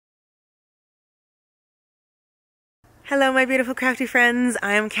Hello my beautiful crafty friends,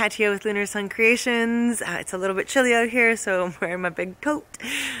 I am Katia with Lunar Sun Creations. It's a little bit chilly out here, so I'm wearing my big coat.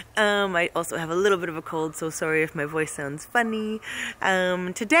 I also have a little bit of a cold, so sorry if my voice sounds funny.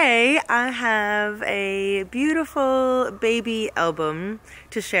 Today I have a beautiful baby album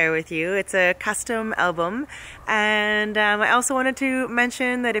to share with you. It's a custom album, and I also wanted to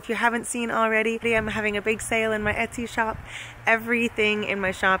mention that if you haven't seen already, I'm having a big sale in my Etsy shop. Everything in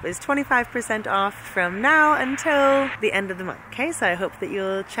my shop is 25% off from now until the end of the month. Okay, so I hope that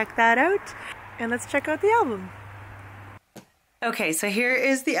you'll check that out, and let's check out the album. Okay, so here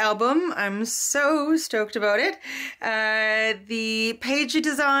is the album. I'm so stoked about it. The page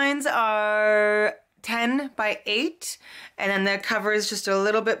designs are 10 by 8, and then the cover is just a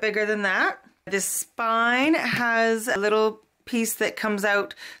little bit bigger than that. The spine has a little piece that comes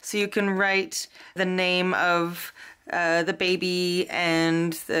out so you can write the name of the baby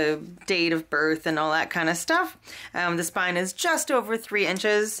and the date of birth and all that kind of stuff. The spine is just over 3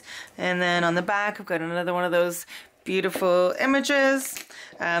 inches, and then on the back I've got another one of those beautiful images.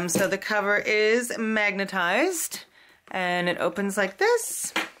 So the cover is magnetized and it opens like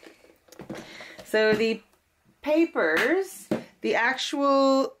this. So the papers, the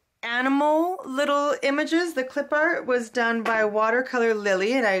actual animal little images, the clip art was done by Watercolour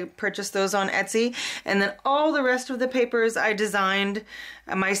Lilley, and I purchased those on Etsy, and then all the rest of the papers I designed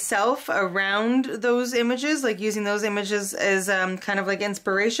myself around those images, like using those images as kind of like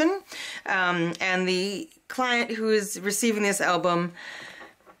inspiration. And the client who is receiving this album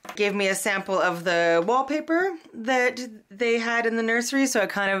gave me a sample of the wallpaper that they had in the nursery, so I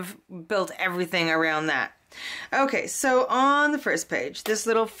kind of built everything around that. Okay, so on the first page, this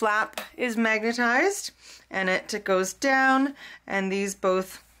little flap is magnetized and it goes down, and these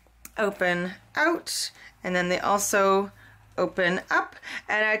both open out, and then they also open up.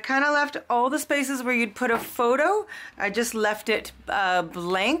 And I kind of left all the spaces where you'd put a photo, I just left it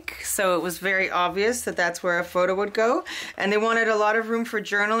blank, so it was very obvious that that's where a photo would go. And they wanted a lot of room for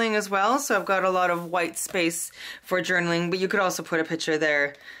journaling as well, so I've got a lot of white space for journaling, but you could also put a picture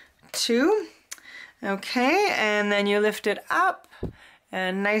there too. Okay, and then you lift it up,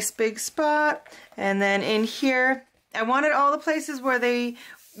 a nice big spot, and then in here, I wanted all the places where they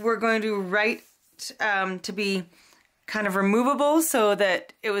were going to write to be kind of removable so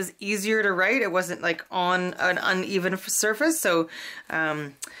that it was easier to write. It wasn't like on an uneven surface, so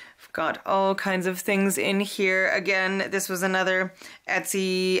I've got all kinds of things in here. Again, this was another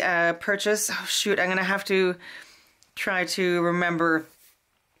Etsy purchase. Oh shoot, I'm gonna have to try to remember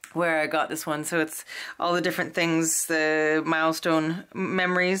where I got this one. So it's all the different things, the milestone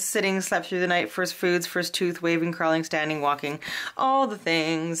memories: sitting, slept through the night, first foods, first tooth, waving, crawling, standing, walking, all the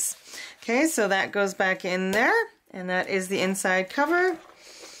things. Okay, so that goes back in there, and that is the inside cover.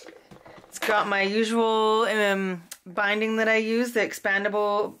 It's got my usual binding that I use, the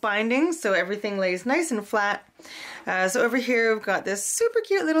expandable binding, so everything lays nice and flat. So over here we've got this super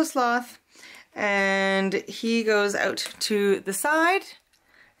cute little sloth, and he goes out to the side.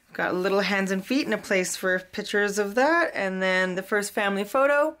 Got little hands and feet and a place for pictures of that, and then the first family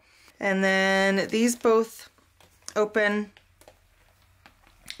photo, and then these both open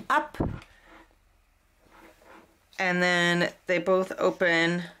up, and then they both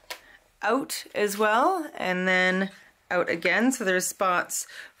open out as well, and then out again. So there's spots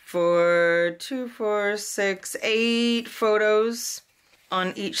for 2, 4, 6, 8 photos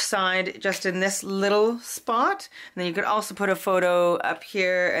on each side, just in this little spot. And then you could also put a photo up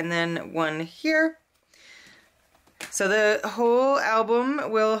here and then one here. So the whole album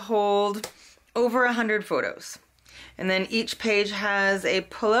will hold over 100 photos. And then each page has a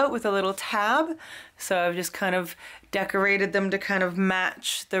pullout with a little tab. So I've just kind of decorated them to kind of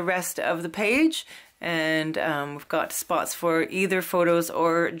match the rest of the page. And we've got spots for either photos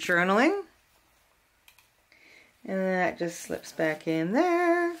or journaling. And that just slips back in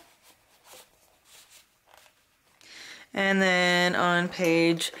there. And then on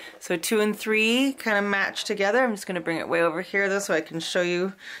page, so 2 and 3 kind of match together. I'm just going to bring it way over here though so I can show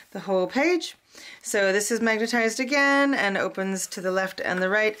you the whole page. So this is magnetized again and opens to the left and the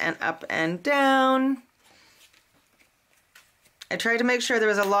right and up and down. I tried to make sure there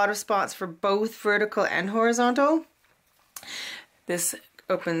was a lot of spots for both vertical and horizontal. This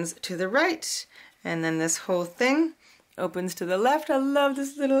opens to the right, and then this whole thing opens to the left. I love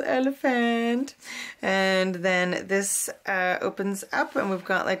this little elephant. And then this opens up, and we've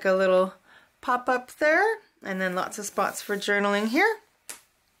got like a little pop-up there, and then lots of spots for journaling here.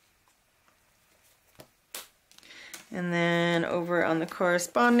 And then over on the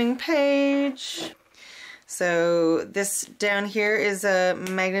corresponding page, so this down here is a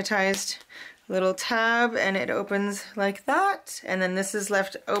magnetized little tab and it opens like that. And then this is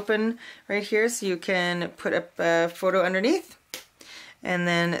left open right here so you can put up a photo underneath. And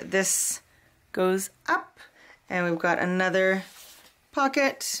then this goes up and we've got another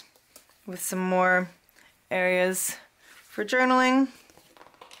pocket with some more areas for journaling.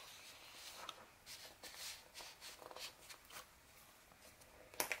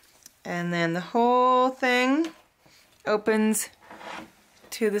 And then the whole thing opens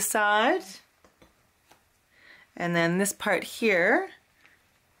to the side. And then this part here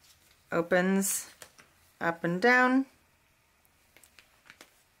opens up and down.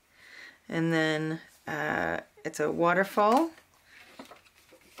 And then it's a waterfall.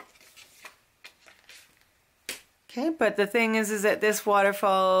 Okay, but the thing is that this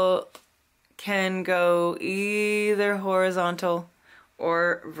waterfall can go either horizontal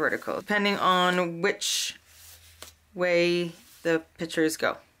or vertical, depending on which way the pictures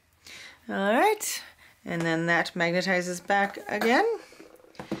go. All right, and then that magnetizes back again.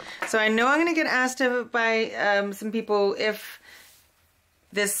 So I know I'm gonna get asked by some people if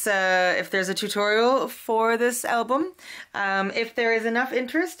there's a tutorial for this album. If there is enough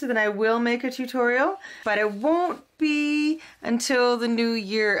interest, then I will make a tutorial, but it won't be until the new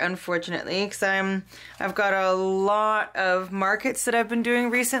year, unfortunately, because I've got a lot of markets that I've been doing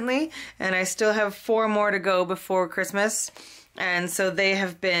recently, and I still have 4 more to go before Christmas, and so they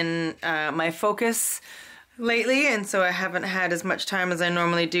have been my focus lately, and so I haven't had as much time as I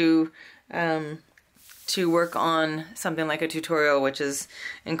normally do to work on something like a tutorial, which is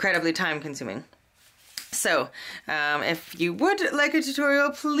incredibly time consuming. So if you would like a tutorial,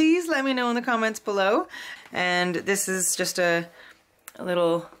 please let me know in the comments below. And this is just a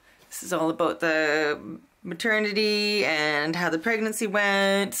little, this is all about the maternity and how the pregnancy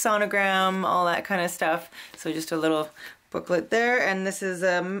went, sonogram, all that kind of stuff. So just a little booklet there. And this is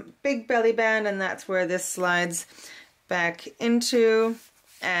a big belly band, and that's where this slides back into.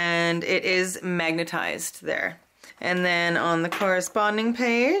 And it is magnetized there. And then on the corresponding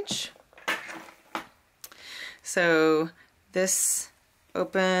page, so this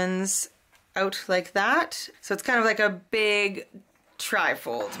opens out like that. So it's kind of like a big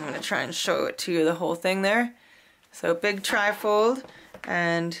trifold. I'm going to try and show it to you, the whole thing there. So big trifold,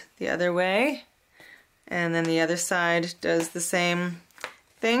 and the other way. And then the other side does the same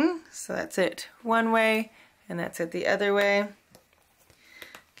thing. So that's it one way, and that's it the other way.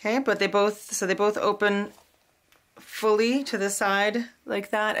 Okay, but they both open fully to the side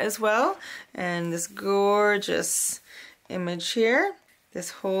like that as well. And this gorgeous image here, this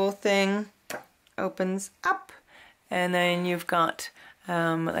whole thing opens up, and then you've got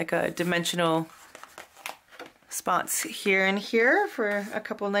like a dimensional spots here and here for a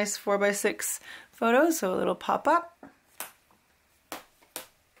couple nice 4x6 photos, so a little pop-up.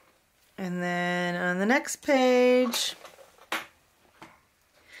 And then on the next page,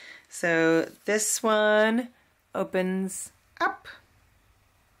 so this one opens up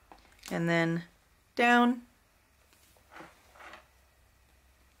and then down.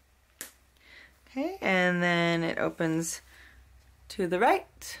 Okay, and then it opens to the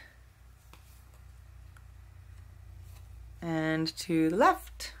right and to the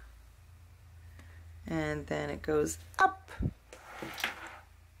left, and then it goes up.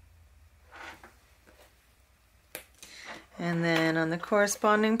 And then on the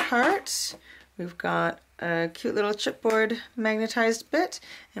corresponding part, we've got a cute little chipboard magnetized bit,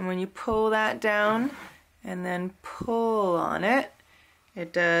 and when you pull that down and then pull on it,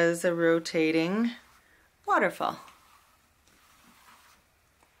 it does a rotating waterfall.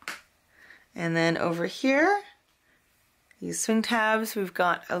 And then over here, these swing tabs, we've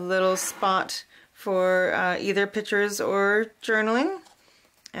got a little spot for either pictures or journaling,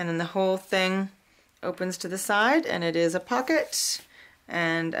 and then the whole thing opens to the side, and it is a pocket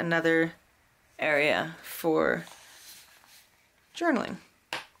and another area for journaling.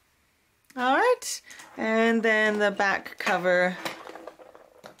 All right, and then the back cover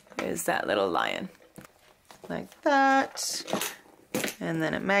is that little lion, like that, and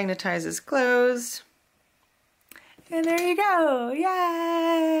then it magnetizes closed. And there you go,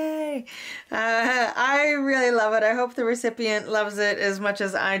 yay! I really love it. I hope the recipient loves it as much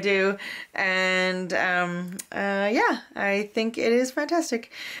as I do. And yeah, I think it is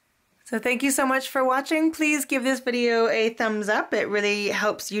fantastic. So thank you so much for watching. Please give this video a thumbs up. It really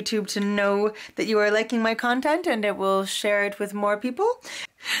helps YouTube to know that you are liking my content, and it will share it with more people.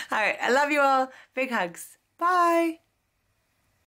 All right, I love you all. Big hugs. Bye.